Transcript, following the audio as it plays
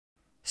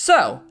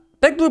So,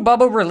 Big Blue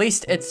Bubble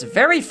released its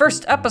very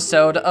first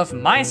episode of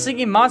My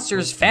Singing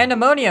Monsters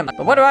Fandemonium,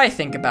 but what do I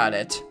think about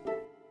it?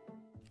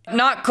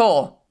 Not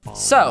cool.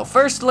 So,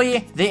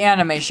 firstly, the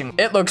animation,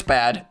 it looks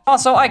bad.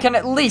 Also, I can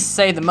at least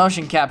say the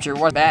motion capture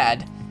was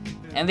bad.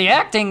 And the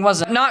acting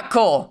was not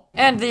cool.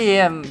 And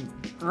the,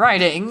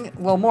 writing,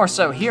 well, more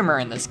so humor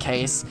in this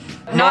case,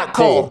 not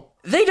cool.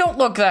 They don't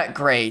look that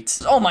great.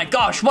 Oh my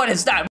gosh, what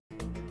is that?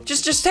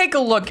 Just take a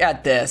look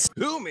at this.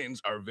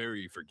 Humans are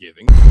very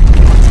forgiving.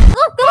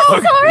 Oh,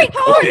 sorry,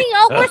 Courtney.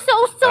 Oh, we're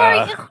so sorry.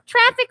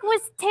 Traffic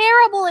was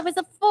terrible. It was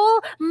a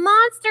full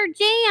monster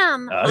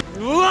jam.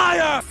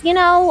 Liar! You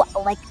know,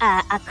 like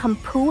a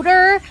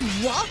computer.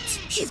 What?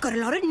 You've got a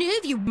lot of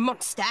nerve, you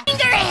monster.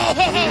 It's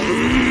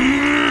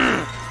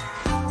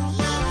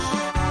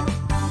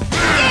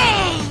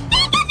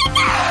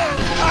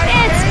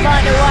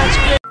fun to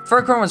watch.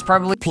 Furcorn was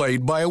probably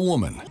played by a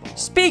woman.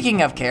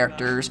 Speaking of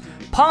characters,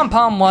 Pom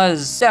Pom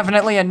was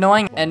definitely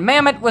annoying, and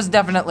Mammoth was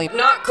definitely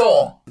not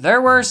cool.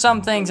 There were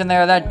some things in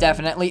there that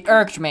definitely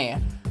irked me.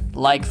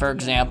 Like, for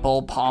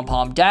example, Pom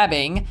Pom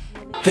dabbing.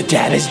 The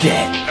dab is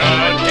dead.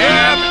 The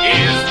dab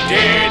is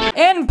dead.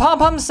 And Pom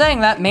Pom saying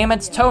that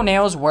Mammoth's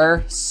toenails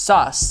were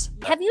sus.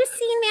 Have you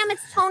seen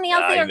Mammoth's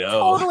toenails? I They're know.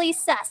 totally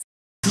sus.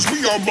 'Cause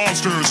we are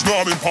monsters,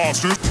 not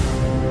imposters.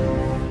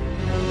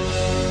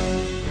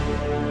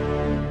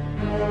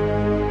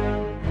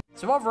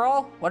 So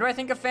overall, what do I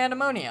think of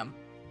Fandemonium?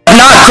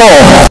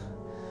 Not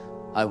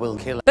cool. I will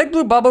kill it. Big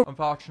Blue Bubble.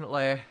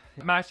 Unfortunately,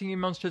 My Singing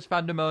Monsters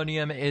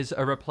Fandemonium is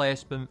a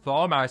replacement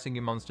for My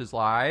Singing Monsters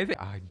Live.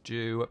 I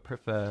do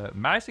prefer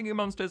My Singing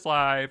Monsters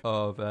Live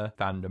over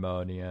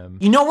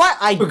Fandemonium. You know what?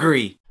 I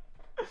agree.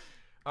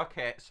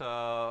 Okay,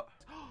 so...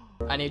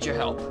 I need your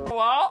help.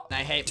 What?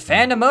 I hate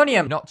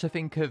Fandemonium. Not to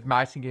think of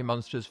My Singing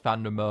Monsters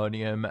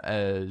Fandemonium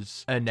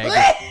as a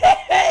negative...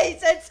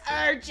 Please, it's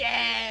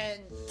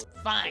urgent.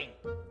 Fine,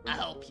 I'll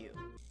help you.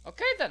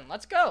 Okay then,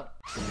 let's go.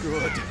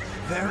 Good.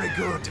 Very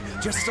good.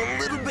 Just a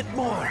little bit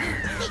more.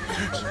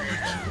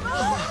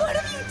 What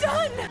have you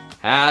done?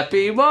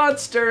 Happy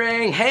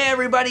monstering! Hey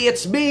everybody,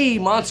 it's me,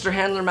 Monster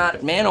Handler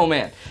Matt. Man, oh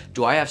man,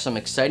 do I have some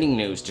exciting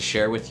news to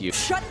share with you.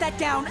 Shut that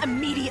down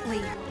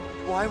immediately.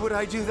 Why would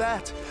I do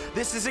that?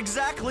 This is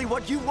exactly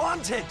what you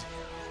wanted!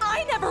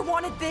 I never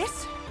wanted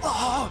this.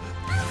 Oh.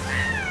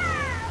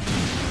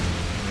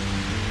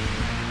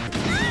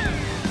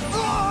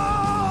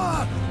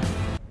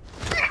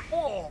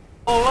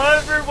 Hello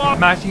everyone!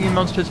 My Singing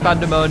Monsters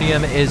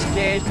Fandemonium is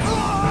dead. Isn't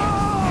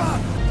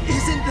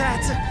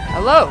that...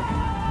 Hello,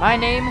 my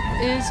name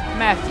is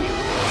Matthew.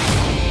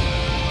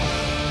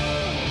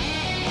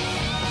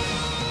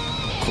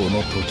 こ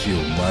の時を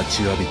待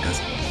ちわびた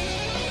ぞ。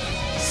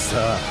さ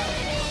あ、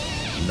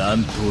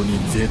南東に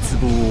絶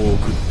望を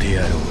送って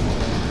やろ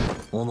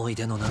う。思い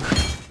出の中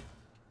に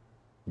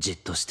じっ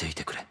としてい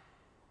てくれ。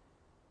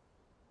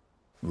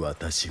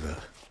私は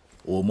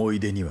思い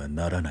出には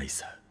ならない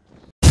さ。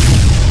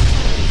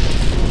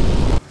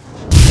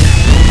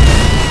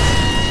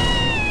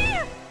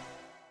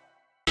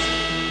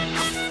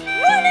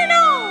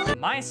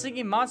My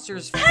Singing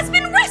Monsters Has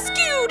been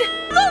rescued.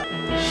 Look.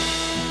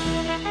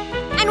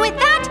 And with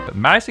that,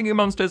 My Singing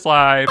Monsters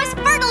Live Was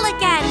fertile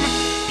again.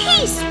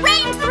 Peace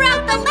reigned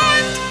throughout the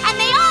land.